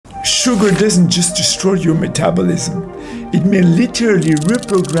Sugar doesn't just destroy your metabolism, it may literally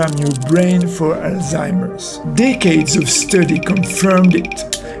reprogram your brain for Alzheimer's. Decades of study confirmed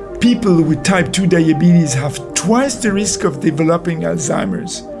it. People with type 2 diabetes have twice the risk of developing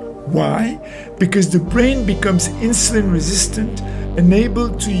Alzheimer's. Why? Because the brain becomes insulin resistant, unable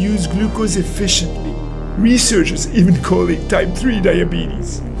to use glucose efficiently. Researchers even call it type 3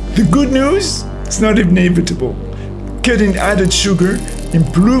 diabetes. The good news? It's not inevitable. Cutting added sugar,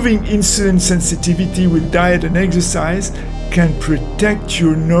 improving insulin sensitivity with diet and exercise can protect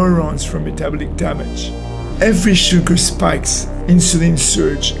your neurons from metabolic damage. Every sugar spikes insulin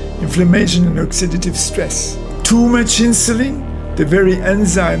surge, inflammation and oxidative stress. Too much insulin? The very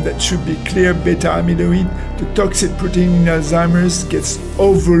enzyme that should be clear beta-amyloid, the toxic protein in Alzheimer's, gets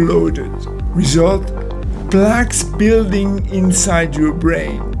overloaded. Result? Plaques building inside your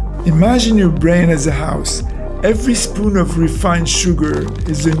brain. Imagine your brain as a house. Every spoon of refined sugar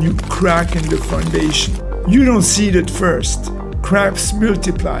is a new crack in the foundation. You don't see it at first. Cracks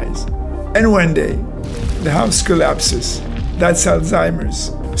multiplies. And one day, the house collapses. That's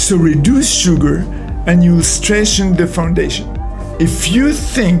Alzheimer's. So reduce sugar and you'll strengthen the foundation. If you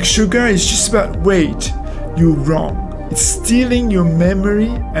think sugar is just about weight, you're wrong. It's stealing your memory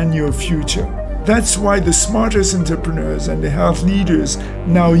and your future. That's why the smartest entrepreneurs and the health leaders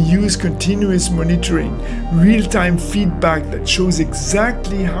now use continuous monitoring, real-time feedback that shows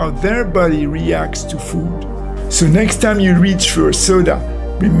exactly how their body reacts to food. So next time you reach for a soda,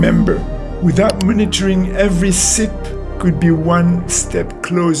 remember, without monitoring, every sip could be one step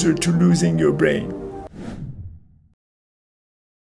closer to losing your brain.